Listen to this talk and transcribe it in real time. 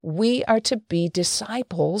We are to be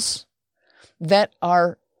disciples that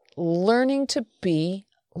are learning to be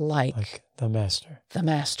like the Master. The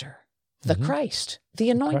Master, the Christ, the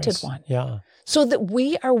Anointed One. Yeah. So that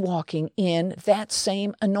we are walking in that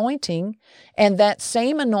same anointing, and that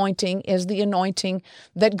same anointing is the anointing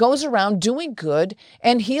that goes around doing good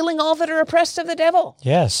and healing all that are oppressed of the devil.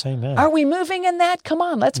 Yes, amen. Are we moving in that? Come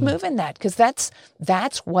on, let's move in that, because that's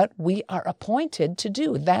what we are appointed to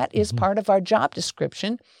do. That is part of our job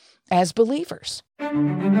description as believers.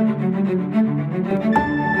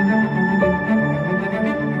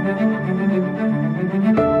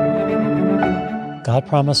 God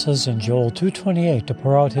promises in Joel 2:28 to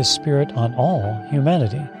pour out His Spirit on all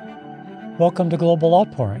humanity. Welcome to Global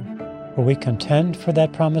Outpouring, where we contend for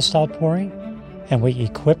that promised outpouring, and we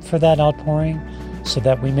equip for that outpouring so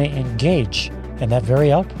that we may engage in that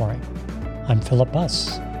very outpouring. I'm Philip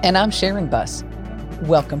Buss. And I'm Sharon Buss.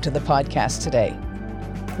 Welcome to the podcast today.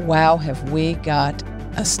 Wow, have we got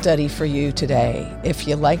a study for you today. If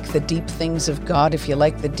you like the deep things of God, if you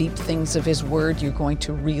like the deep things of His Word, you're going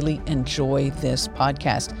to really enjoy this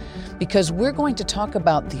podcast, because we're going to talk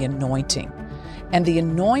about the anointing. And the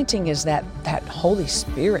anointing is that Holy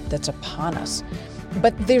Spirit that's upon us.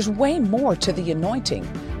 But there's way more to the anointing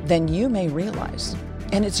than you may realize.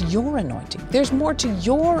 And it's your anointing. There's more to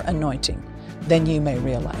your anointing than you may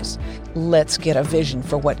realize. Let's get a vision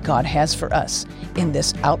for what God has for us in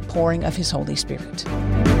this outpouring of His Holy Spirit.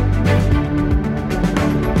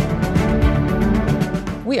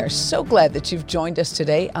 We are so glad that you've joined us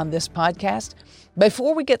today on this podcast.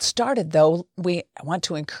 Before we get started, though, we want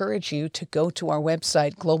to encourage you to go to our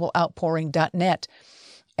website, globaloutpouring.net,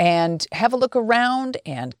 and have a look around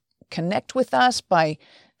and connect with us by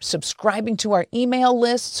subscribing to our email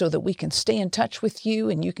list so that we can stay in touch with you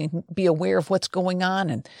and you can be aware of what's going on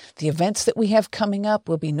and the events that we have coming up.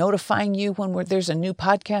 We'll be notifying you when there's a new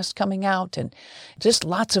podcast coming out, and just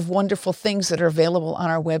lots of wonderful things that are available on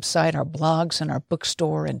our website, our blogs and our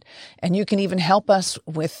bookstore. And you can even help us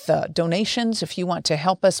with donations if you want to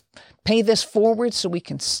help us pay this forward so we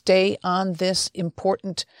can stay on this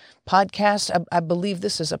important podcast. I believe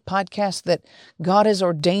this is a podcast that God has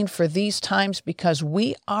ordained for these times, because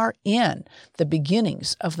we are in the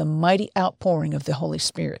beginnings of the mighty outpouring of the Holy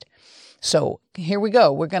Spirit. So here we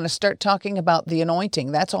go. We're going to start talking about the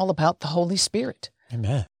anointing. That's all about the Holy Spirit.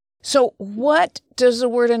 Amen. So what does the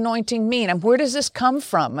word anointing mean? And where does this come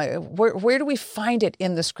from? Where do we find it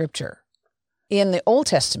in the Scripture? In the Old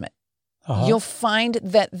Testament, you'll find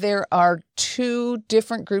that there are two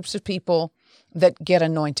different groups of people that get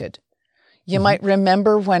anointed. You might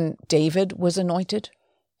remember when David was anointed.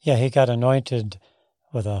 Yeah, he got anointed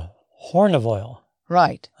with a horn of oil.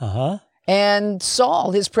 Right. Uh-huh. And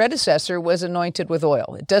Saul, his predecessor, was anointed with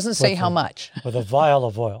oil. It doesn't say how much. With a vial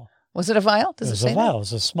of oil. Was it a vial? Does it say a vial. It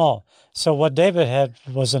was a small. So what David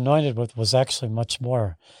was anointed with was actually much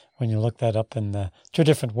more, when you look that up in the two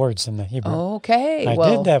different words in the Hebrew. Okay. I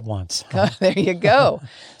did that once. There you go.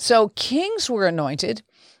 So kings were anointed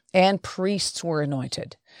and priests were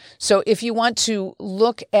anointed. So if you want to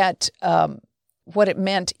look at what it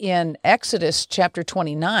meant in Exodus chapter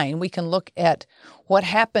 29, we can look at what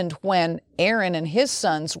happened when Aaron and his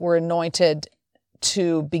sons were anointed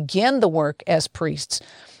to begin the work as priests.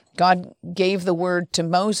 God gave the word to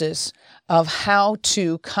Moses of how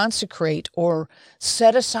to consecrate or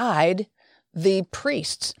set aside the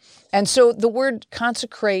priests. And so the word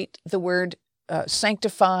consecrate, the word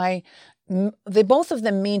sanctify, they both of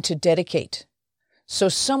them mean to dedicate. So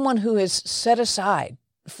someone who is set aside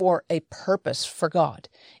for a purpose for God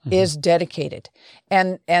is dedicated,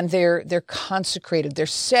 and they're consecrated. They're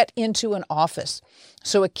set into an office.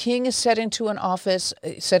 So a king is set into an office,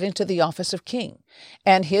 set into the office of king,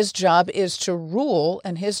 and his job is to rule,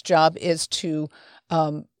 and his job is to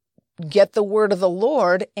get the word of the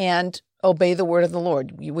Lord and obey the word of the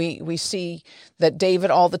Lord. We see that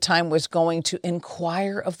David all the time was going to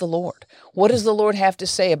inquire of the Lord. What does the Lord have to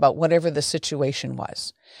say about whatever the situation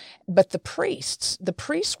was? But the priests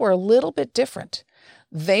were a little bit different.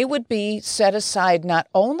 They would be set aside not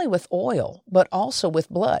only with oil, but also with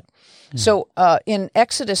blood. So in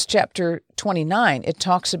Exodus chapter 29, it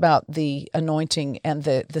talks about the anointing and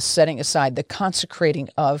the setting aside, the consecrating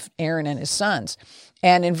of Aaron and his sons.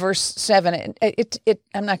 And in verse 7,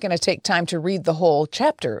 I'm not going to take time to read the whole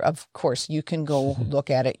chapter. Of course, you can go look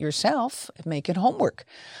at it yourself and make it homework.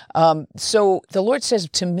 So the Lord says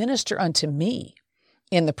to minister unto me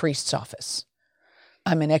in the priest's office.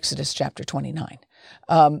 I'm in Exodus chapter 29.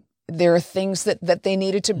 There are things that they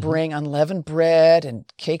needed to bring, unleavened bread and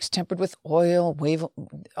cakes tempered with oil,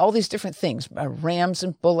 all these different things, rams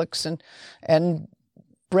and bullocks and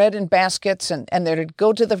bread in baskets, and they're to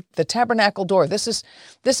go to the tabernacle door. This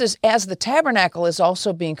is as the tabernacle is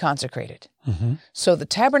also being consecrated. Mm-hmm. So the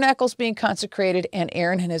tabernacle's being consecrated, and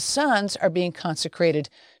Aaron and his sons are being consecrated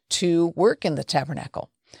to work in the tabernacle.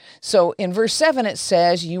 So in verse 7 it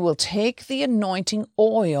says, you will take the anointing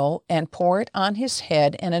oil and pour it on his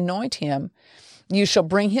head and anoint him. You shall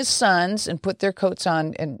bring his sons and put their coats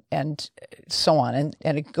on, and so on.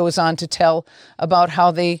 And it goes on to tell about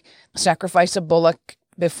how they sacrifice a bullock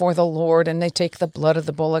before the Lord, and they take the blood of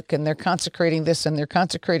the bullock, and they're consecrating this and they're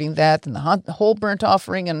consecrating that, and the whole burnt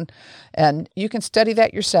offering, and you can study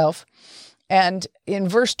that yourself. And in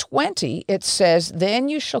verse 20, it says, then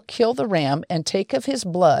you shall kill the ram and take of his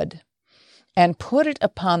blood and put it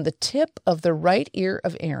upon the tip of the right ear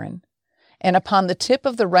of Aaron, and upon the tip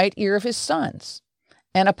of the right ear of his sons,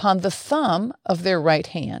 and upon the thumb of their right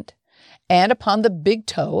hand, and upon the big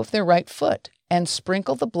toe of their right foot, and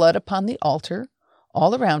sprinkle the blood upon the altar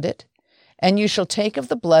all around it. And you shall take of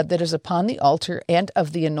the blood that is upon the altar and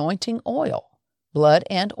of the anointing oil, blood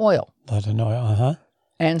and oil. Blood and oil,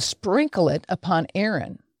 And sprinkle it upon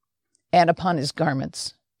Aaron, and upon his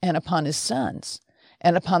garments, and upon his sons,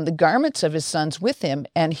 and upon the garments of his sons with him,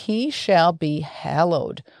 and he shall be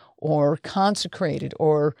hallowed, or consecrated,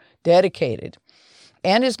 or dedicated,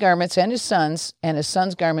 and his garments, and his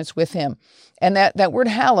sons' garments with him. And that word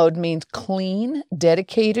hallowed means clean,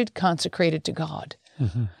 dedicated, consecrated to God.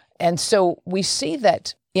 Mm-hmm. And so we see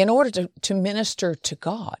that in order to minister to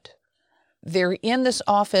God, they're in this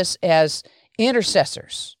office as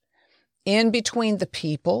intercessors in between the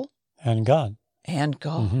people and God.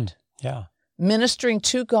 Mm-hmm. Yeah. Ministering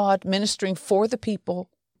to God, ministering for the people.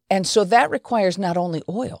 And so that requires not only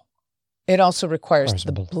oil, it also requires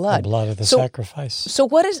the blood. The blood of the sacrifice. So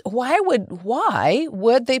why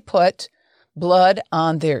would they put blood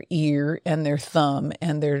on their ear and their thumb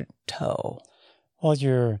and their toe? Well,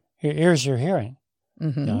 your ears are hearing.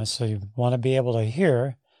 Mm-hmm. So you want to be able to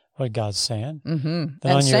hear what God's saying. Mm-hmm.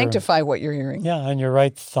 And sanctify what you're hearing. Yeah, on your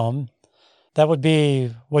right thumb. That would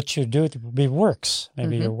be what you do. It would be works.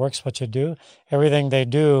 Maybe your works, what you do. Everything they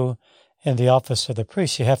do in the office of the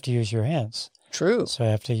priest, you have to use your hands. True. So you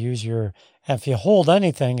have to use if you hold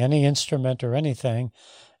anything, any instrument or anything,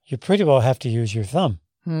 you pretty well have to use your thumb.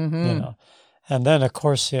 Mm-hmm. And then, of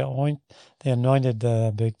course, the anointed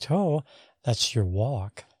big toe, that's your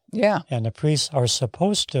walk. Yeah. And the priests are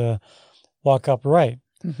supposed to walk upright.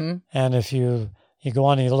 Mm-hmm. And if you go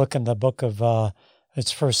on and you look in the book of,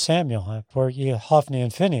 it's 1 Samuel, where Hophni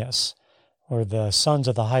and Phinehas were the sons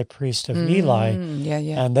of the high priest of Eli.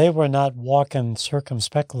 Yeah. And they were not walking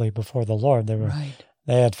circumspectly before the Lord.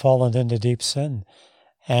 They had fallen into deep sin.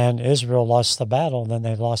 And Israel lost the battle, and then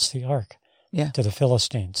they lost the ark to the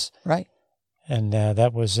Philistines. Right. And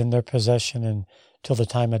that was in their possession until the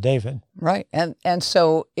time of David. Right. And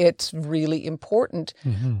so it's really important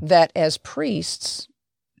that as priests,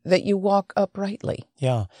 that you walk uprightly.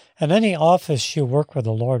 Yeah. And any office you work with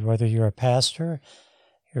the Lord, whether you're a pastor,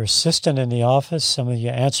 your assistant in the office, some of you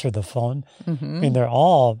answer the phone. Mm-hmm. I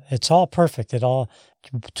mean, it's all perfect.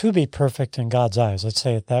 To be perfect in God's eyes, let's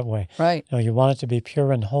say it that way. Right. You want it to be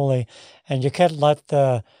pure and holy, and you can't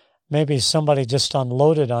let maybe somebody just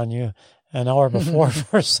unloaded on you an hour before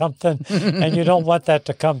for something, and you don't want that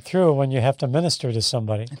to come through when you have to minister to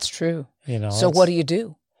somebody. It's true. So what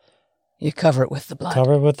do? You cover it with the blood.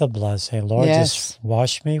 Cover it with the blood. Say, Lord, just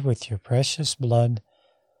wash me with your precious blood.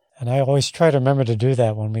 And I always try to remember to do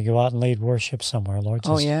that when we go out and lead worship somewhere. Lord,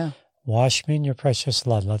 just wash me in your precious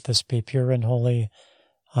blood. Let this be pure and holy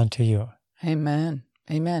unto you. Amen.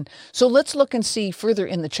 Amen. So let's look and see further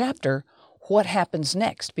in the chapter what happens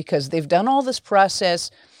next, because they've done all this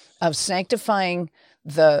process of sanctifying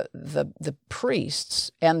the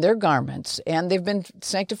priests and their garments, and they've been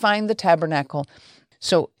sanctifying the tabernacle.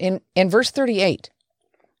 So in verse 38,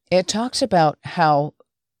 it talks about how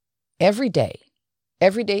every day,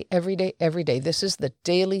 this is the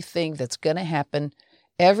daily thing that's going to happen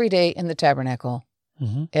every day in the tabernacle,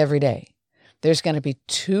 every day. There's going to be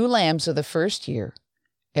 2 lambs of the first year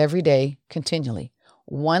every day continually.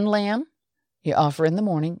 1 lamb you offer in the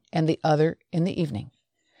morning and the other in the evening.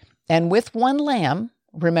 And with 1 lamb,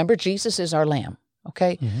 remember Jesus is our lamb,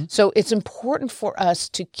 okay? So it's important for us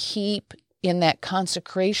to keep in that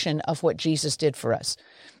consecration of what Jesus did for us,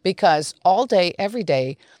 because all day, every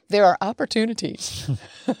day, there are opportunities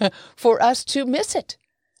for us to miss it.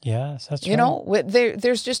 Yes, that's right.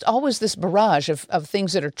 There's just always this barrage of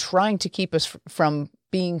things that are trying to keep us from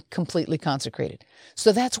being completely consecrated.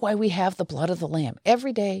 So that's why we have the blood of the Lamb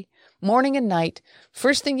every day, morning and night.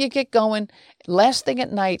 First thing you get going, last thing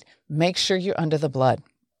at night, make sure you're under the blood.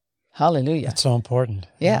 Hallelujah. That's so important.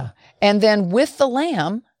 Yeah. And then with the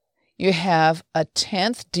lamb, you have a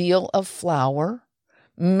 10th deal of flour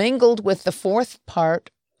mingled with the 4th part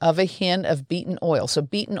of a hin of beaten oil. So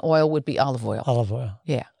beaten oil would be olive oil. Olive oil.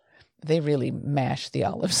 Yeah. They really mash the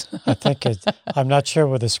olives. I think I'm not sure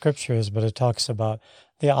what the scripture is, but it talks about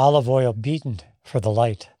the olive oil beaten for the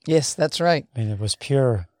light. Yes, that's right. I mean, it was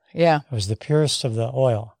pure. Yeah. It was the purest of the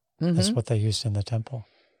oil. Mm-hmm. That's what they used in the temple.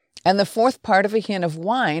 And the 4th part of a hin of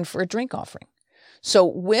wine for a drink offering. So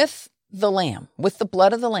with the lamb, with the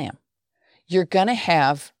blood of the lamb, you're going to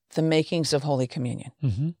have the makings of Holy Communion.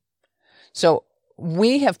 Mm-hmm. So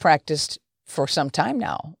we have practiced for some time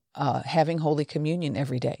now having Holy Communion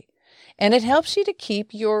every day. And it helps you to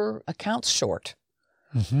keep your accounts short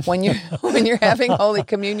when you're having Holy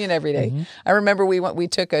Communion every day. Mm-hmm. I remember we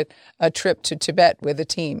took a trip to Tibet with a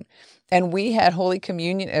team, and we had Holy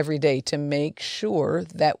Communion every day to make sure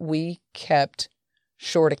that we kept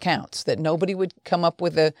short accounts, that nobody would come up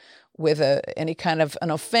with any kind of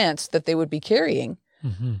an offense that they would be carrying,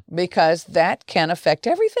 because that can affect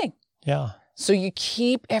everything. Yeah. So you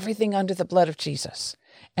keep everything under the blood of Jesus.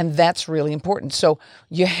 And that's really important. So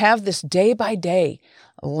you have this day by day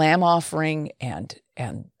lamb offering and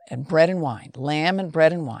bread and wine, lamb and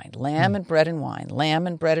bread and wine, lamb and bread and wine, lamb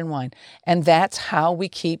and bread and wine. And that's how we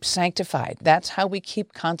keep sanctified. That's how we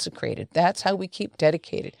keep consecrated. That's how we keep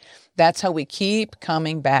dedicated. That's how we keep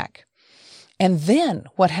coming back. And then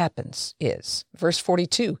what happens is, verse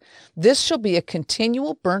 42, this shall be a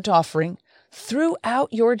continual burnt offering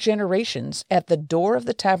throughout your generations at the door of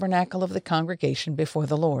the tabernacle of the congregation before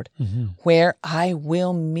the Lord, where I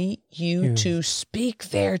will meet you to speak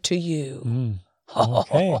there to you.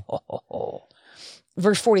 Okay.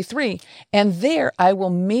 Verse 43, and there I will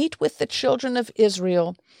meet with the children of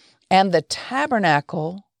Israel, and the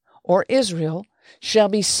tabernacle, or Israel, shall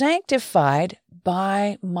be sanctified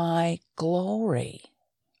by my glory.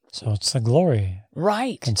 So it's the glory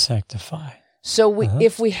Right. can sanctify. So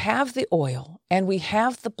if we have the oil and we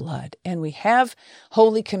have the blood and we have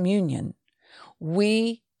Holy Communion,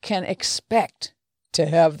 we can expect to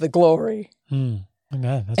have the glory. Amen.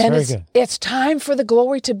 That's And very good. it's time for the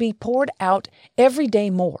glory to be poured out every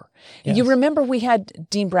day more. Yes. You remember we had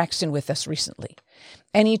Dean Braxton with us recently,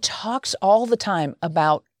 and he talks all the time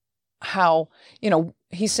about how,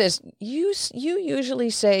 he says, you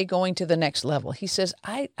usually say going to the next level. He says,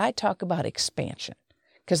 I talk about expansion.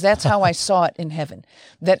 Because that's how I saw it in heaven,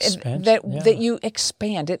 that you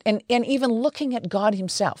expand it, and even looking at God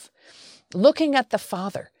himself, looking at the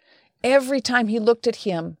Father. Every time he looked at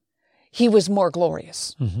him, he was more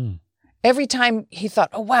glorious. Every time he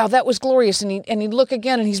thought, oh, wow, that was glorious, and he'd look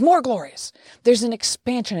again, and he's more glorious. There's an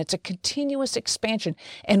expansion. It's a continuous expansion.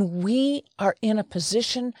 And we are in a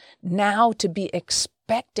position now to be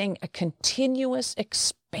expecting a continuous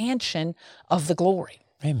expansion of the glory.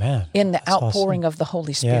 Amen. In the That's outpouring awesome. of the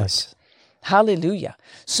Holy Spirit. Yes. Hallelujah.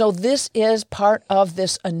 So this is part of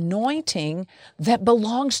this anointing that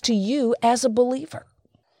belongs to you as a believer.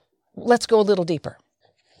 Let's go a little deeper.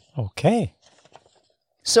 Okay.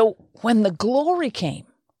 So when the glory came,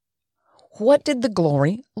 what did the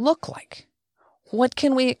glory look like? What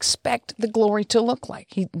can we expect the glory to look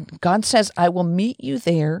like? God says, I will meet you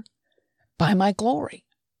there by my glory.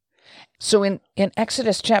 So in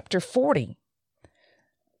Exodus chapter 40,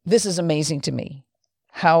 this is amazing to me,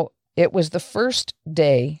 how it was the first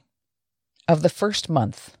day of the first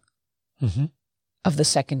month of the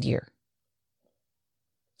second year.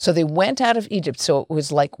 So they went out of Egypt. So it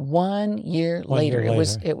was like 1 year later. It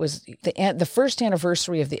was the first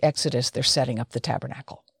anniversary of the Exodus. They're setting up the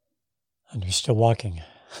tabernacle. And you're still walking.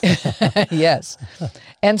 Yes.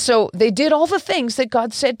 And so they did all the things that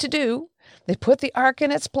God said to do. They put the ark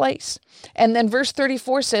in its place. And then verse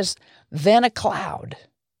 34 says, then a cloud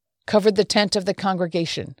covered the tent of the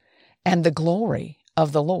congregation, and the glory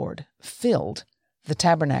of the Lord filled the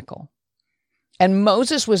tabernacle. And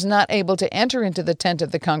Moses was not able to enter into the tent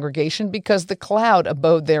of the congregation because the cloud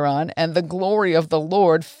abode thereon, and the glory of the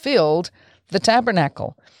Lord filled the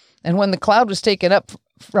tabernacle. And when the cloud was taken up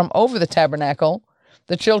from over the tabernacle,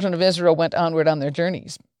 the children of Israel went onward on their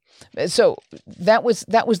journeys. So that was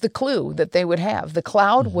the clue that they would have. The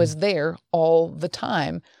cloud was there all the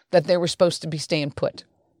time that they were supposed to be staying put.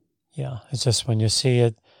 Yeah, it's just when you see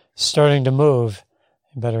it starting to move,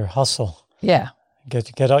 you better hustle. Yeah.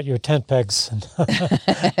 Get out your tent pegs.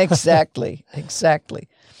 Exactly.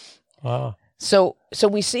 Wow. So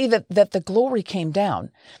we see that the glory came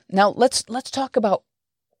down. Now let's talk about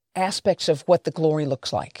aspects of what the glory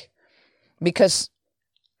looks like, because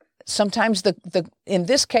sometimes in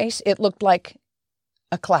this case it looked like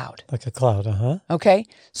a cloud. Like a cloud, Okay,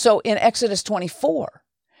 so in Exodus 24,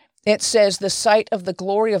 It says, the sight of the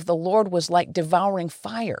glory of the Lord was like devouring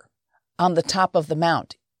fire on the top of the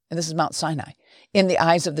mount. And this is Mount Sinai, in the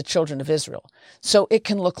eyes of the children of Israel. So it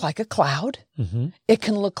can look like a cloud. Mm-hmm. It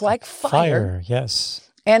can look like fire. Fire, yes.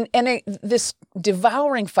 And this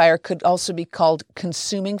devouring fire could also be called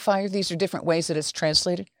consuming fire. These are different ways that it's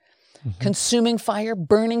translated. Mm-hmm. Consuming fire,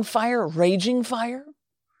 burning fire, raging fire.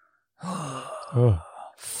 Oh.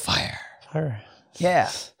 Fire. Fire. Yeah.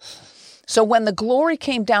 So when the glory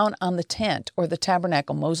came down on the tent or the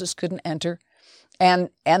tabernacle, Moses couldn't enter, and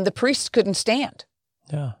the priests couldn't stand.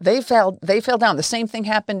 Yeah. They fell down. The same thing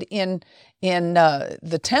happened in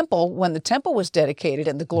the temple when the temple was dedicated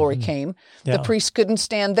and the glory came. Yeah. The priests couldn't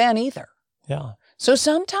stand then either. Yeah. So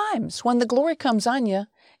sometimes when the glory comes on you,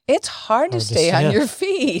 it's hard to stay on your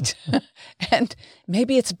feet, and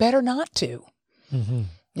maybe it's better not to. Mm-hmm.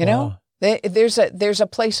 You know, there's a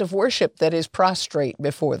place of worship that is prostrate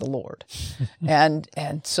before the Lord, and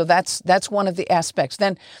so that's one of the aspects.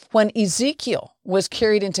 Then when Ezekiel was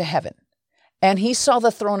carried into heaven, and he saw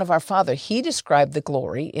the throne of our Father, he described the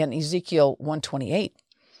glory in Ezekiel 1:28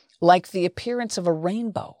 like the appearance of a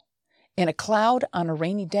rainbow in a cloud on a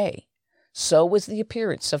rainy day. So was the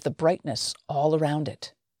appearance of the brightness all around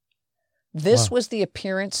it. This was the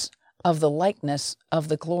appearance of the likeness of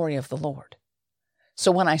the glory of the Lord. So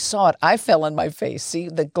when I saw it, I fell on my face. See,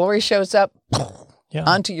 the glory shows up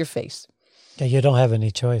onto your face. Yeah, you don't have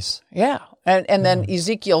any choice. Yeah. And then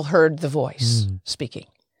Ezekiel heard the voice speaking.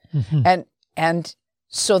 Mm-hmm. And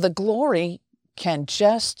so the glory can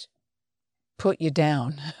just put you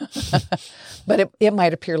down. But it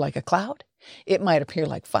might appear like a cloud. It might appear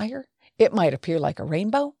like fire. It might appear like a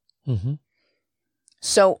rainbow. Mm-hmm.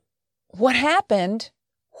 So what happened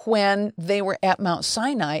when they were at Mount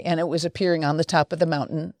Sinai and it was appearing on the top of the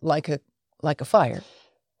mountain like a fire?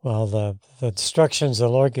 Well, the instructions the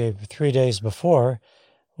Lord gave 3 days before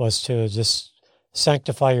was to just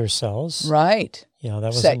sanctify yourselves. Right. You know, that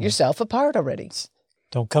was set yourself apart already.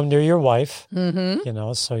 Don't come near your wife. Mm-hmm. You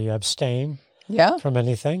know, so you abstain from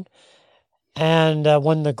anything. And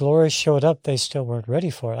when the glory showed up, they still weren't ready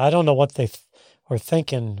for it. I don't know what they were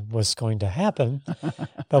thinking was going to happen,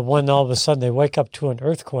 but when all of a sudden they wake up to an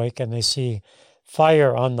earthquake and they see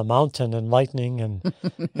fire on the mountain and lightning and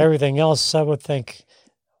everything else, I would think,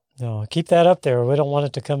 no, keep that up there. We don't want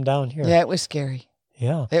it to come down here. Yeah, it was scary.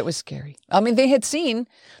 Yeah. It was scary. I mean, they had seen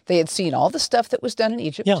all the stuff that was done in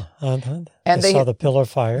Egypt. Yeah. And they saw the pillar of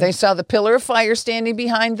fire. They saw the pillar of fire standing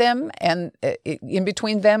behind them and in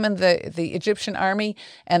between them and the Egyptian army.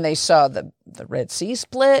 And they saw the Red Sea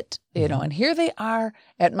split, you know, and here they are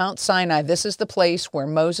at Mount Sinai. This is the place where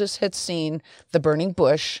Moses had seen the burning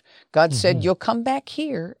bush. God said, you'll come back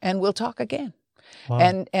here and we'll talk again. Wow.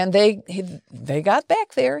 And they got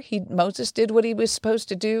back there. Moses did what he was supposed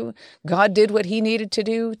to do. God did what he needed to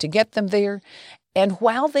do to get them there. And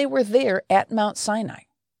while they were there at Mount Sinai,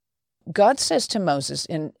 God says to Moses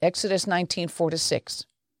in Exodus 19:4-6,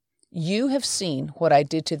 "You have seen what I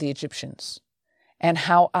did to the Egyptians and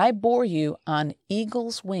how I bore you on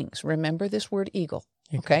eagle's wings." Remember this word eagle,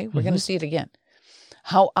 okay? We're going to see it again.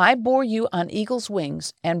 "How I bore you on eagle's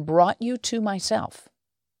wings and brought you to myself."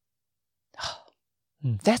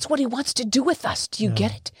 That's what he wants to do with us. Do you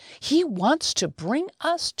get it? He wants to bring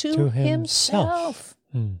us to himself.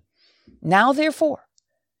 Now, therefore,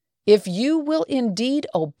 if you will indeed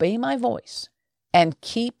obey my voice and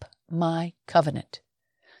keep my covenant,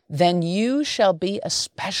 then you shall be a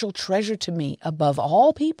special treasure to me above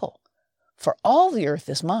all people, for all the earth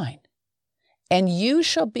is mine. And you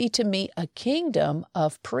shall be to me a kingdom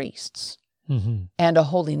of priests and a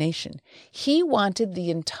holy nation. He wanted the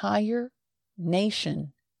entire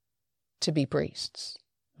nation to be priests.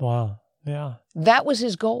 Wow. Yeah. That was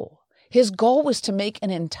his goal. His goal was to make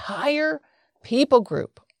an entire people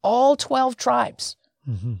group, all 12 tribes,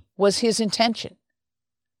 was his intention.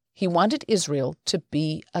 He wanted Israel to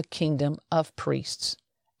be a kingdom of priests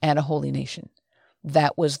and a holy nation.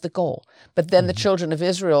 That was the goal. But then the children of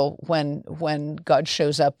Israel, when God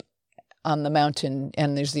shows up on the mountain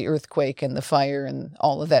and there's the earthquake and the fire and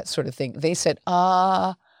all of that sort of thing, they said,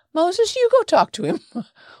 Moses, you go talk to him.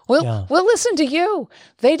 We'll listen to you.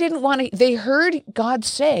 They didn't want to. They heard God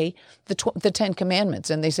say the 10 Commandments,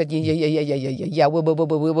 and they said, yeah, we'll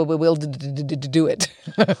do it.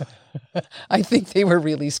 I think they were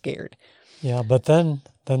really scared. Yeah, but then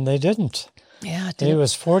they didn't. Yeah, it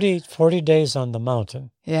was 40 days on the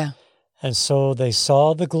mountain. Yeah, and so they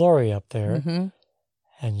saw the glory up there,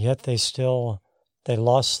 and yet they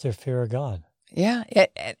lost their fear of God. Yeah,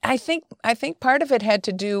 I think part of it had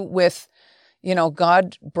to do with,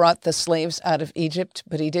 God brought the slaves out of Egypt,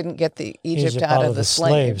 but he didn't get the Egypt out of the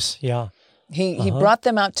slaves. Yeah. He brought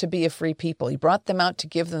them out to be a free people. He brought them out to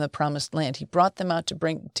give them the promised land. He brought them out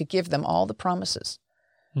to give them all the promises.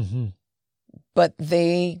 Mm-hmm. But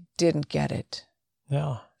they didn't get it.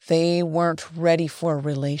 Yeah. They weren't ready for a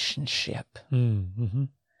relationship. Mm-hmm.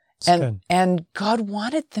 And God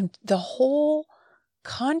wanted them, the whole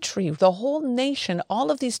country, the whole nation,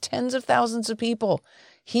 all of these tens of thousands of people,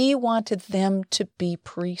 He wanted them to be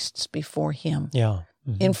priests before Him. Yeah.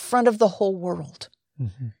 Mm-hmm. In front of the whole world.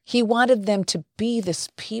 Mm-hmm. He wanted them to be this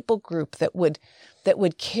people group that would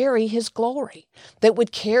carry His glory, that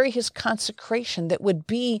would carry His consecration, that would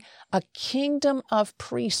be a kingdom of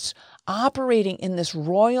priests operating in this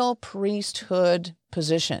royal priesthood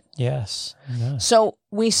position. Yes. Yes. So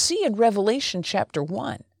we see in Revelation chapter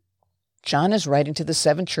 1, John is writing to the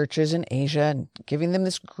 7 churches in Asia and giving them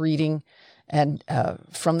this greeting, and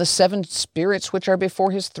from the 7 spirits which are before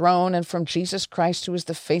His throne, and from Jesus Christ, who is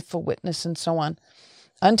the faithful witness, and so on.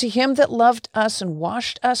 Unto Him that loved us and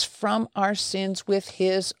washed us from our sins with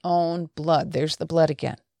His own blood. There's the blood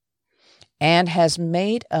again. And has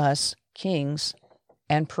made us kings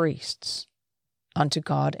and priests unto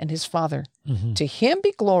God and His Father. Mm-hmm. To Him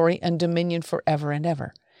be glory and dominion forever and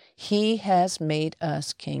ever. He has made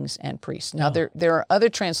us kings and priests. Now, there are other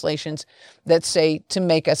translations that say to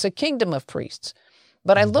make us a kingdom of priests.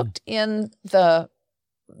 But I looked in the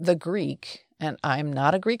Greek, and I'm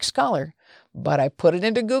not a Greek scholar, but I put it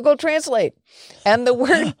into Google Translate. And the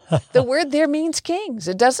word there means kings.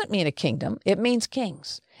 It doesn't mean a kingdom. It means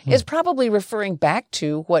kings. It's probably referring back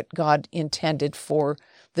to what God intended for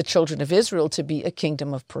the children of Israel to be a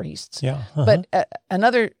kingdom of priests. Yeah. But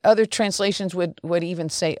other translations would even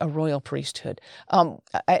say a royal priesthood.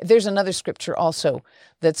 There's another scripture also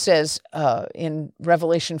that says in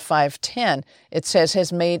Revelation 5:10, it says,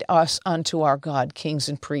 has made us unto our God kings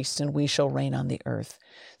and priests, and we shall reign on the earth.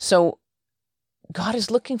 So God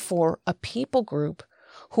is looking for a people group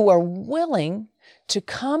who are willing to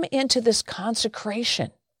come into this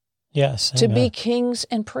consecration. Yes. To amen. be kings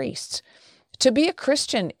and priests. To be a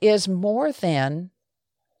Christian is more than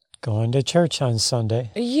Going to church on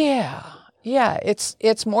Sunday. Yeah.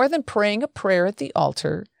 It's more than praying a prayer at the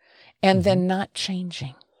altar and then not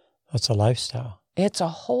changing. It's a lifestyle. It's a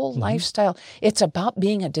whole lifestyle. It's about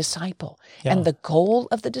being a disciple. Yeah. And the goal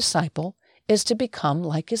of the disciple is to become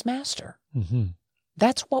like his master. Mm-hmm.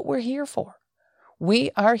 That's what we're here for.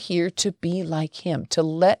 We are here to be like Him, to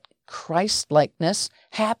let Christ-likeness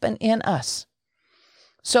happen in us.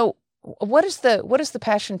 So what does the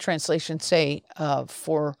Passion Translation say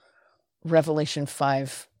for Revelation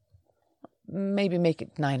 5? Maybe make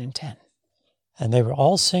it 9 and 10. And they were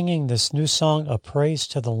all singing this new song of praise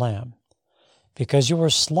to the Lamb. Because you were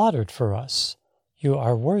slaughtered for us, you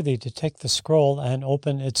are worthy to take the scroll and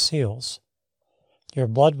open its seals. Your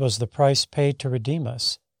blood was the price paid to redeem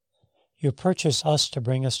us. You purchased us to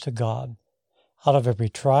bring us to God, out of every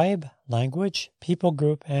tribe, language, people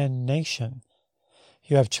group, and nation.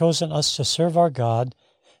 You have chosen us to serve our God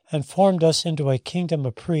and formed us into a kingdom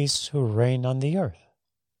of priests who reign on the earth.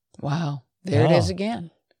 Wow. There it is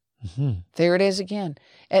again. Mm-hmm. There it is again.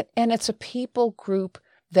 And it's a people group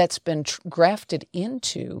that's been grafted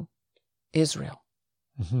into Israel.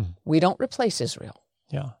 Mm-hmm. We don't replace Israel.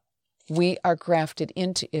 Yeah. We are grafted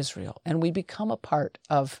into Israel, and we become a part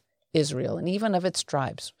of Israel and even of its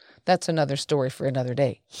tribes. That's another story for another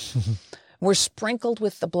day. We're sprinkled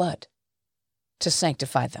with the blood to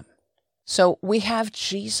sanctify them. So we have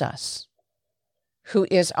Jesus, who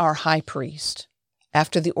is our high priest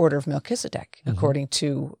after the order of Melchizedek, according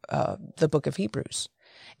to the book of Hebrews.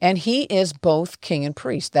 And he is both king and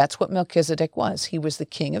priest. That's what Melchizedek was. He was the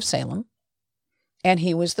king of Salem, and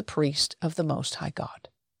he was the priest of the Most High God.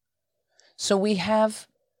 So we have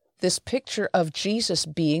this picture of Jesus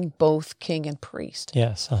being both king and priest.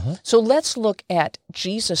 Yes. So let's look at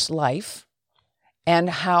Jesus' life and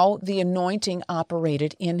how the anointing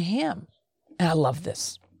operated in him. And I love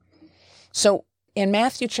this. So in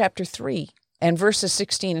Matthew chapter 3 and verses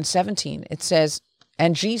 16 and 17, it says,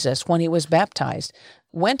 and Jesus, when he was baptized,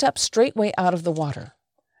 went up straightway out of the water.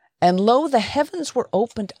 And lo, the heavens were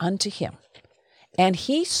opened unto him. And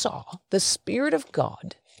he saw the Spirit of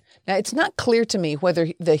God. Now, it's not clear to me whether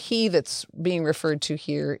the he that's being referred to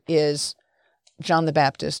here is John the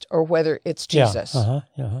Baptist or whether it's Jesus.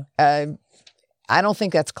 I don't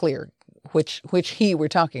think that's clear which he we're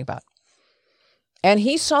talking about. And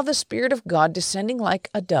he saw the Spirit of God descending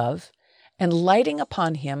like a dove and lighting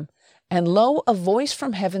upon him. And lo, a voice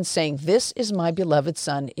from heaven saying, this is my beloved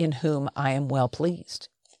Son, in whom I am well pleased.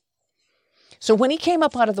 So when he came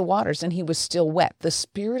up out of the waters and he was still wet, the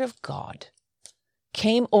Spirit of God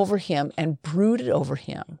came over him and brooded over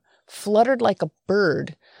him, fluttered like a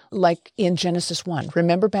bird, like in Genesis 1.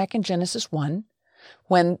 Remember back in Genesis 1,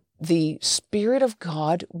 when the Spirit of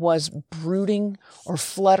God was brooding or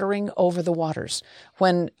fluttering over the waters.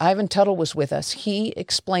 When Ivan Tuttle was with us, he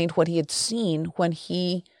explained what he had seen when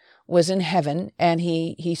he was in heaven, and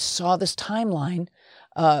he saw this timeline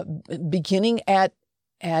beginning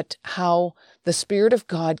at how the Spirit of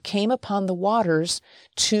God came upon the waters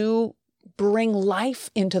to bring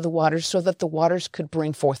life into the waters so that the waters could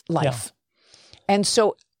bring forth life. Yeah. And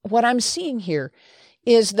so what I'm seeing here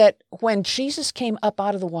is that when Jesus came up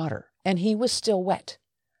out of the water and he was still wet,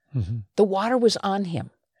 the water was on him,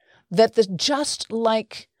 that just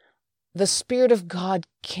like the Spirit of God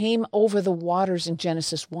came over the waters in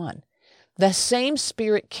Genesis 1, the same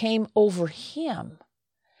Spirit came over him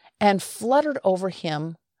and fluttered over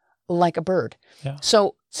him like a bird. Yeah.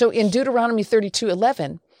 So in Deuteronomy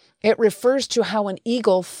 32:11, it refers to how an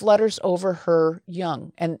eagle flutters over her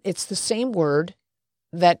young. And it's the same word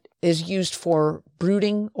that is used for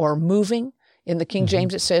brooding or moving. In the King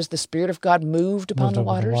James, it says the Spirit of God moved upon the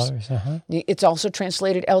waters. It's also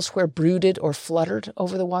translated elsewhere, brooded or fluttered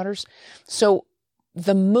over the waters. So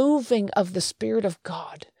the moving of the Spirit of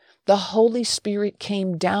God, the Holy Spirit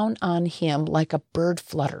came down on him like a bird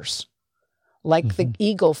flutters, like the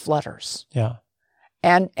eagle flutters. Yeah.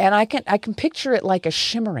 And I can picture it like a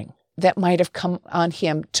shimmering that might have come on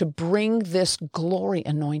him to bring this glory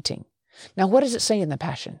anointing. Now, what does it say in the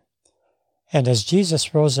Passion? And as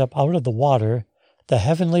Jesus rose up out of the water, the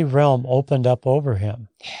heavenly realm opened up over him.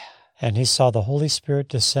 Yeah. And he saw the Holy Spirit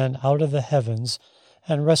descend out of the heavens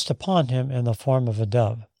and rest upon him in the form of a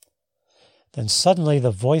dove. Then suddenly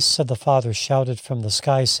the voice of the Father shouted from the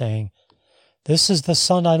sky, saying, "This is the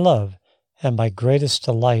Son I love, and my greatest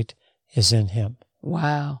delight is in him."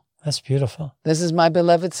 Wow. That's beautiful. This is my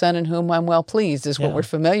beloved Son in whom I'm well pleased, is what we're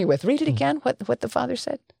familiar with. Read it again, what the Father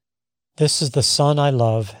said. This is the Son I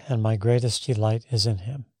love, and my greatest delight is in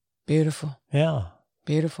him. Beautiful. Yeah.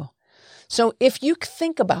 Beautiful. So if you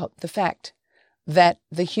think about the fact that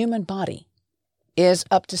the human body is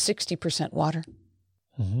up to 60% water,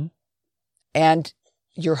 and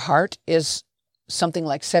your heart is something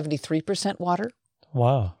like 73% water.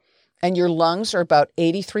 Wow. And your lungs are about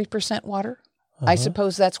 83% water. I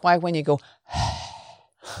suppose that's why when you go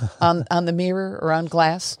on the mirror or on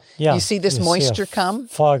glass, you see this moisture come.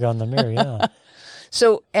 Fog on the mirror, yeah.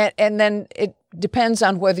 So, and then it depends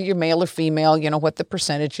on whether you're male or female, what the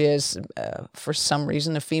percentage is. For some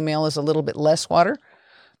reason, a female is a little bit less water.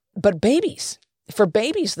 But for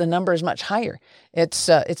babies, the number is much higher.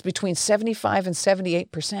 It's between 75 and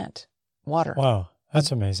 78% water. Wow,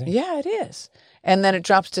 that's amazing. Yeah, it is. And then it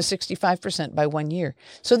drops to 65% by 1 year.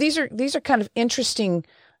 So these are kind of interesting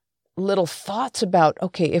little thoughts about,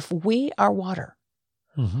 okay, if we are water,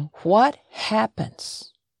 what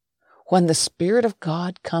happens when the Spirit of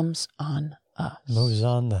God comes on us? Moves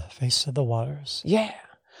on the face of the waters. Yeah.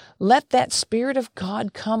 Let that Spirit of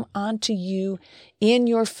God come onto you in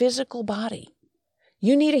your physical body.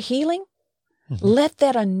 You need a healing? Let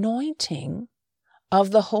that anointing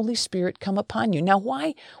of the Holy Spirit come upon you. Now,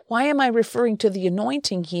 why am I referring to the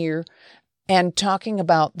anointing here and talking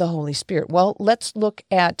about the Holy Spirit? Well, let's look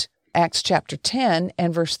at Acts chapter 10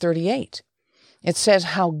 and verse 38. It says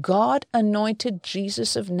how God anointed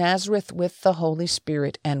Jesus of Nazareth with the Holy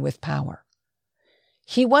Spirit and with power.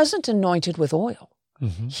 He wasn't anointed with oil.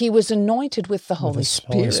 He was anointed with the Holy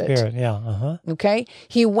Spirit. Holy Spirit, yeah. Okay?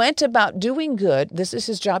 He went about doing good. This is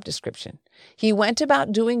his job description. He went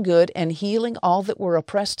about doing good and healing all that were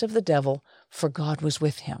oppressed of the devil, for God was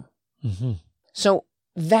with him. So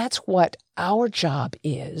that's what our job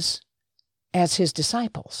is as his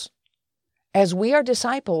disciples. As we are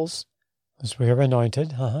disciples, as we are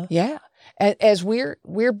anointed, yeah, as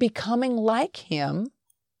we're becoming like him,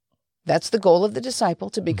 that's the goal of the disciple,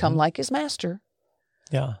 to become like his master.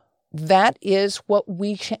 Yeah. That is what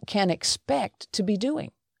we can expect to be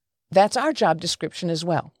doing. That's our job description as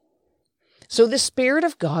well. So the Spirit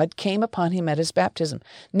of God came upon him at his baptism.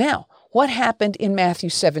 Now, what happened in Matthew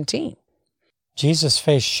 17? Jesus'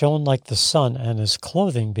 face shone like the sun, and his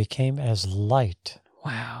clothing became as light.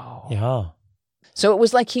 Wow. Yeah. So it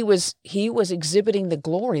was like he was exhibiting the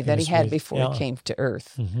glory that he had before he came to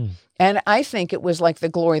earth. And I think it was like the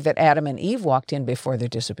glory that Adam and Eve walked in before their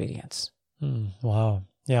disobedience. Wow.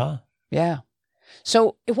 Yeah. Yeah.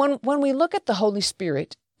 So when we look at the Holy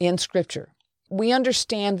Spirit in Scripture, we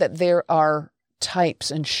understand that there are types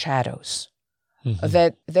and shadows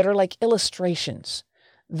that are like illustrations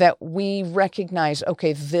that we recognize,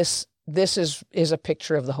 okay, this is a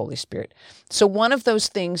picture of the Holy Spirit. So one of those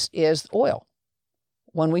things is oil.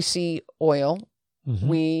 When we see oil,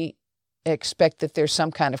 we expect that there's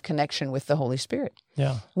some kind of connection with the Holy Spirit.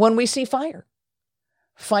 Yeah. When we see fire,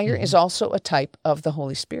 fire is also a type of the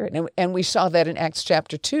Holy Spirit. And we saw that in Acts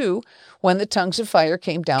chapter 2 when the tongues of fire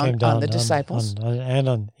came down on the disciples.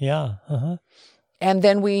 And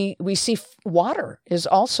then we see water is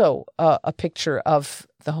also a picture of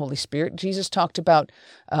the Holy Spirit. Jesus talked about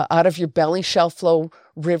out of your belly shall flow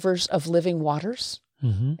rivers of living waters.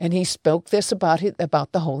 Mm-hmm. And he spoke this about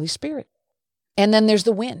the Holy Spirit. And then there's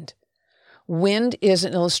the wind. Wind is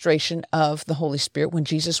an illustration of the Holy Spirit. When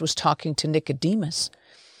Jesus was talking to Nicodemus,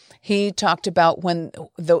 he talked about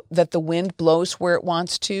that the wind blows where it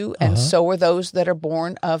wants to, and so are those that are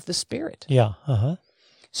born of the Spirit. Yeah.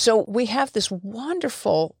 So we have this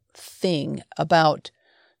wonderful thing about,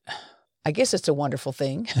 I guess it's a wonderful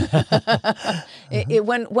thing,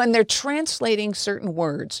 when they're translating certain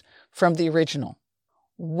words from the original,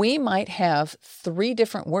 we might have 3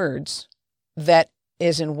 different words that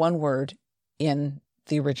is in one word in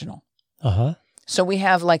the original. So we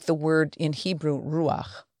have like the word in Hebrew,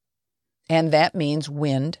 ruach, and that means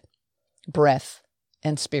wind, breath,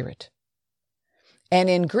 and spirit. And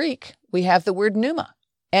in Greek, we have the word pneuma,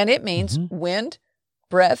 and it means wind,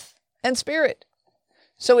 breath, and spirit.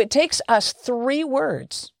 So it takes us 3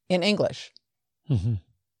 words in English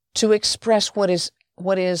to express what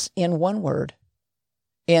is in one word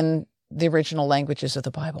in the original languages of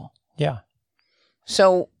the Bible. Yeah.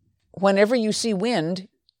 So whenever you see wind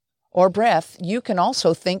or breath, you can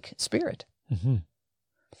also think spirit.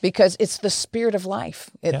 Because it's the spirit of life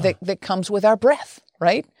that comes with our breath,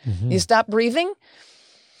 right? You stop breathing,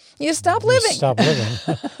 you stop living. You stop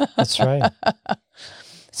living. That's right.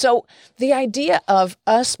 So the idea of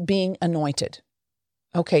us being anointed,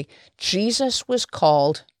 okay, Jesus was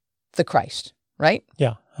called the Christ, right?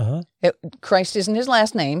 Yeah. Christ isn't his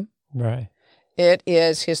last name. Right. It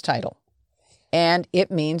is his title. And it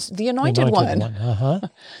means the anointed one.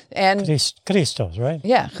 And Christos, right?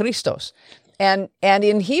 Yeah, Christos. And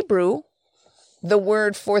in Hebrew, the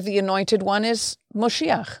word for the anointed one is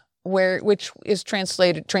Moshiach, which is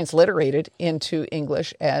transliterated into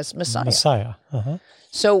English as Messiah. Messiah.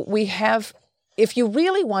 So we have, if you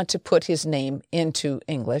really want to put his name into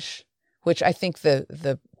English, which I think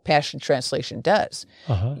the Passion Translation does,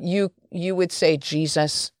 you would say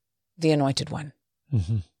Jesus, the anointed one.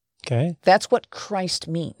 Okay. That's what Christ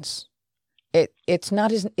means. It's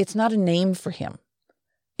not a name for him.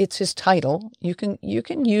 It's his title. You can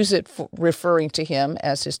use it for referring to him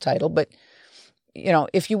as his title, but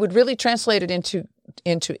if you would really translate it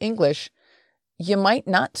into English, you might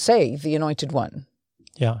not say the anointed one.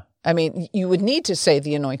 Yeah. I mean, you would need to say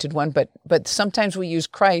the anointed one, but sometimes we use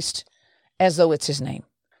Christ as though it's his name.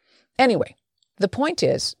 Anyway, the point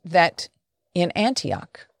is that in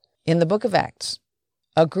Antioch, in the book of Acts,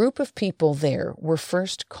 a group of people there were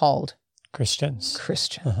first called Christians.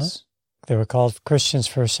 They were called Christians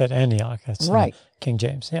first at Antioch. That's right. King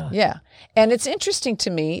James, yeah. Yeah. And it's interesting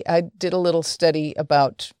to me, I did a little study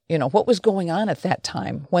about, what was going on at that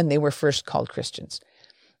time when they were first called Christians.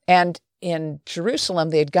 And in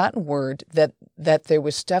Jerusalem, they had gotten word that there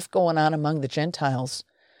was stuff going on among the Gentiles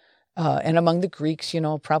and among the Greeks,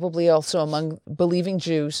 probably also among believing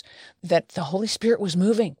Jews, that the Holy Spirit was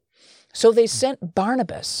moving. So they sent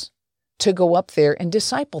Barnabas to go up there and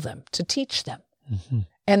disciple them, to teach them.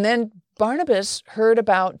 And then Barnabas heard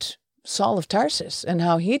about Saul of Tarsus and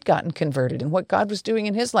how he'd gotten converted and what God was doing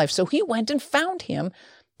in his life. So he went and found him,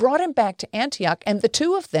 brought him back to Antioch, and the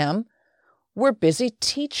 2 of them were busy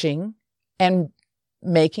teaching and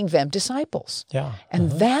making them disciples. Yeah.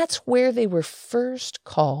 And that's where they were first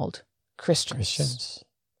called Christians.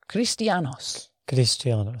 Christianos.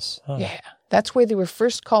 Yeah. That's where they were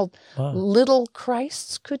first called little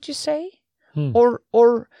Christs, could you say?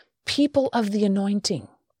 Or people of the anointing.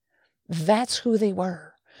 That's who they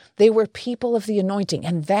were. They were people of the anointing,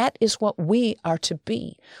 and that is what we are to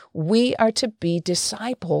be. We are to be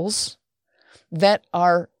disciples that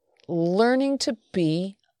are learning to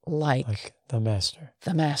be like the Master.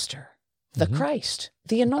 The Christ,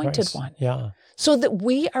 the anointed one. Yeah. So that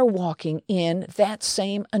we are walking in that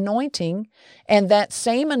same anointing, and that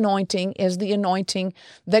same anointing is the anointing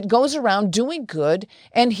that goes around doing good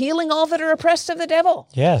and healing all that are oppressed of the devil.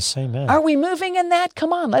 Yes, amen. Are we moving in that?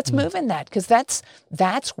 Come on, let's move in that, because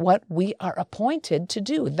that's what we are appointed to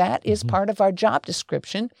do. That is part of our job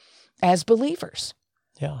description as believers.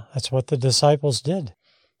 Yeah, that's what the disciples did.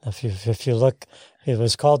 If you look, it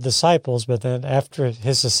was called disciples, but then after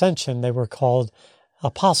his ascension, they were called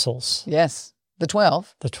apostles. Yes. The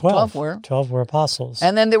 12. The 12 were. 12 were apostles.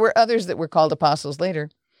 And then there were others that were called apostles later.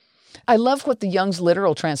 I love what the Young's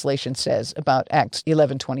literal translation says about Acts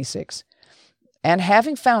 11:26. And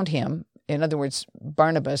having found him, in other words,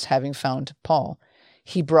 Barnabas having found Paul,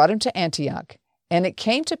 he brought him to Antioch. And it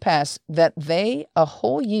came to pass that they a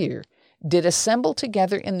whole year did assemble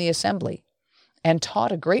together in the assembly and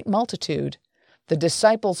taught a great multitude. The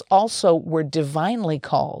disciples also were divinely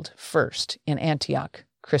called first in Antioch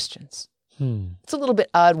Christians. It's a little bit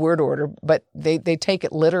odd word order, but they take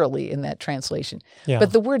it literally in that translation. Yeah.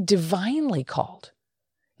 But the word divinely called,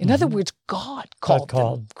 in other words, God called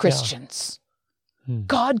them Christians. Yeah.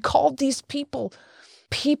 God called these people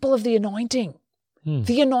of the anointing,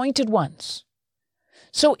 the anointed ones.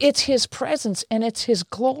 So it's his presence and it's his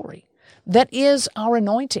glory that is our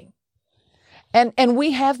anointing. And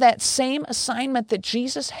we have that same assignment that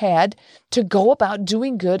Jesus had to go about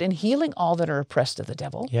doing good and healing all that are oppressed of the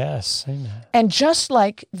devil. Yes, amen. And just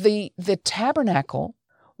like the tabernacle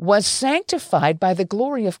was sanctified by the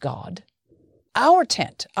glory of God, our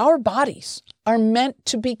tent, our bodies are meant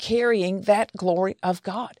to be carrying that glory of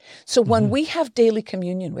God. So when we have daily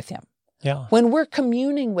communion with him, when we're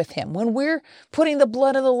communing with him, when we're putting the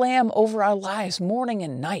blood of the Lamb over our lives morning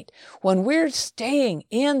and night, when we're staying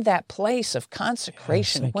in that place of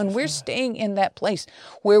consecration, when we're staying in that place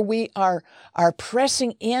where we are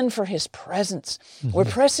pressing in for his presence, we're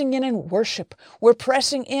pressing in worship, we're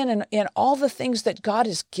pressing in all the things that God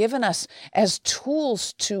has given us as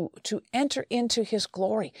tools to enter into his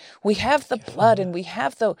glory. We have the blood and we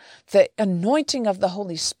have the anointing of the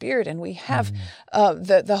Holy Spirit, and we have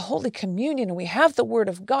the Holy Communion, and we have the Word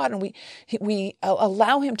of God, and we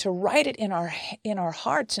allow him to write it in our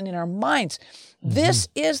hearts and in our minds. This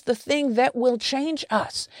is the thing that will change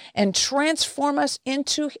us and transform us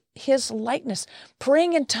into his likeness.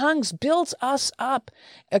 Praying in tongues builds us up,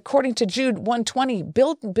 according to Jude 1:20,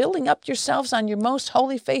 building up yourselves on your most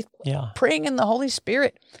holy faith, praying in the Holy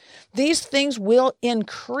Spirit. These things will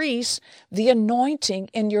increase the anointing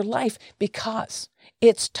in your life, because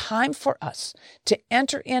it's time for us to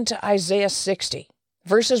enter into Isaiah 60,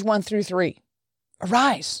 verses 1 through 3.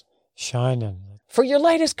 Arise, shine, for your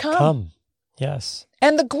light has come. Come, yes.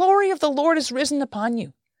 And the glory of the Lord is risen upon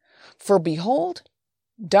you. For behold,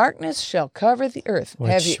 darkness shall cover the earth.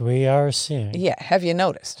 Which we are seeing. Yeah, have you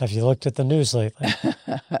noticed? Have you looked at the news lately?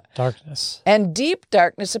 Darkness. And deep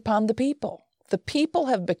darkness upon the people. The people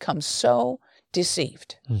have become so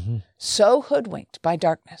deceived, so hoodwinked by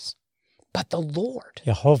darkness. But the Lord,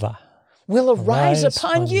 Jehovah, will arise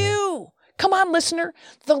upon you. Come on, listener.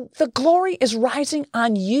 The glory is rising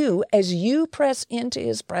on you as you press into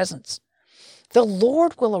his presence. The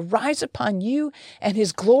Lord will arise upon you, and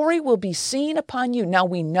his glory will be seen upon you. Now,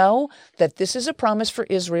 we know that this is a promise for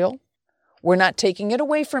Israel. We're not taking it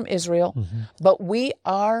away from Israel, but we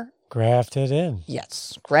are grafted in.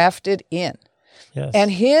 Yes, grafted in. Yes. And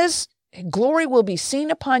his glory will be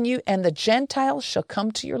seen upon you, and the Gentiles shall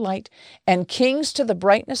come to your light, and kings to the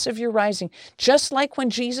brightness of your rising. Just like when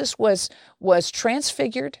Jesus was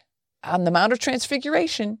transfigured on the Mount of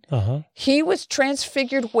Transfiguration, he was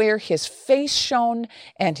transfigured where his face shone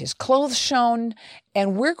and his clothes shone.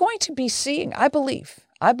 And we're going to be seeing, I believe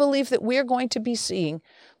that we're going to be seeing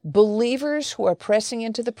believers who are pressing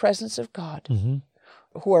into the presence of God,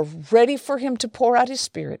 who are ready for him to pour out his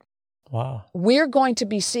Spirit. Wow. We're going to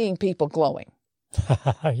be seeing people glowing.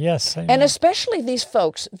 Yes. Amen. And especially these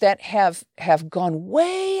folks that have gone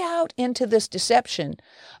way out into this deception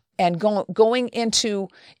and going into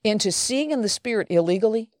seeing in the Spirit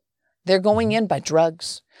illegally. They're going in by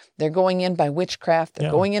drugs. They're going in by witchcraft.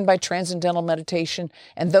 They're going in by transcendental meditation.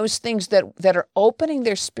 And those things that are opening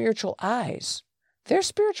their spiritual eyes, their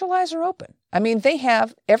spiritual eyes are open. I mean,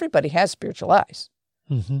 everybody has spiritual eyes.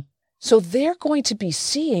 So they're going to be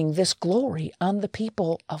seeing this glory on the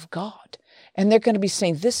people of God. And they're going to be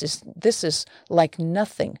saying, this is like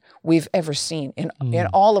nothing we've ever seen in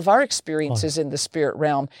all of our experiences in the spirit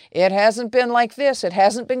realm. It hasn't been like this. It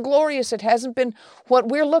hasn't been glorious. It hasn't been what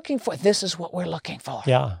we're looking for. This is what we're looking for.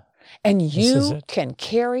 Yeah. And you can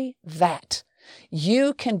carry that.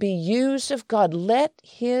 You can be used of God. Let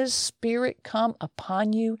his Spirit come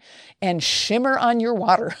upon you and shimmer on your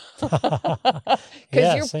water.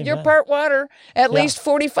 Because you're part water, at least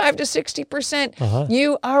 45 to 60%.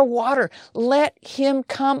 You are water. Let him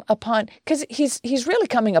come upon, because he's really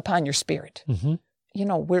coming upon your spirit. You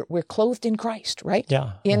know, we're clothed in Christ, right?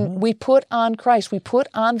 Yeah. We put on Christ. We put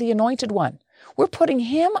on the Anointed One. We're putting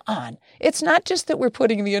him on. It's not just that we're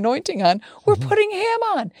putting the anointing on, we're putting him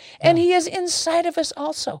on. And he is inside of us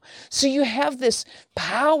also. So you have this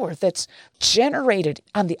power that's generated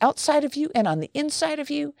on the outside of you and on the inside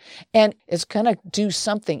of you, and it's going to do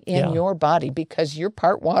something in your body because you're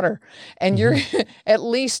part water, and you're at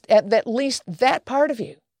least that part of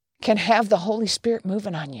you can have the Holy Spirit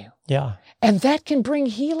moving on you. Yeah. And that can bring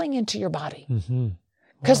healing into your body. Mm-hmm.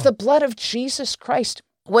 Because the blood of Jesus Christ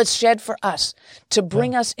was shed for us to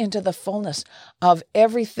bring us into the fullness of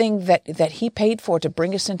everything that he paid for, to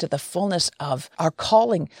bring us into the fullness of our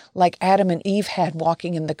calling, like Adam and Eve had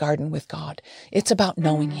walking in the garden with God. It's about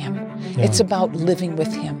knowing him. Yeah. It's about living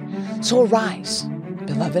with him. So arise,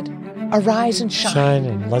 beloved. Arise and shine. Shine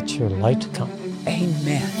and let your light come.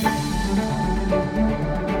 Amen.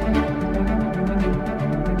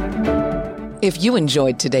 If you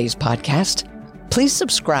enjoyed today's podcast, please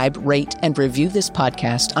subscribe, rate, and review this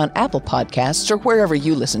podcast on Apple Podcasts or wherever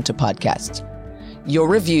you listen to podcasts. Your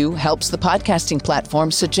review helps the podcasting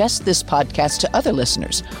platform suggest this podcast to other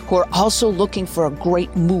listeners who are also looking for a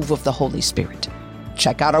great move of the Holy Spirit.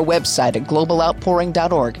 Check out our website at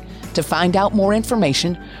globaloutpouring.org to find out more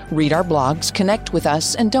information, read our blogs, connect with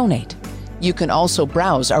us, and donate. You can also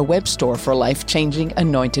browse our web store for life-changing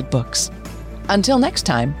anointed books. Until next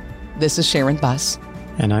time, this is Sharon Buss.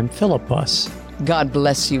 And I'm Philip Buss. God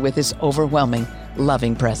bless you with his overwhelming,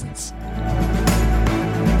 loving presence.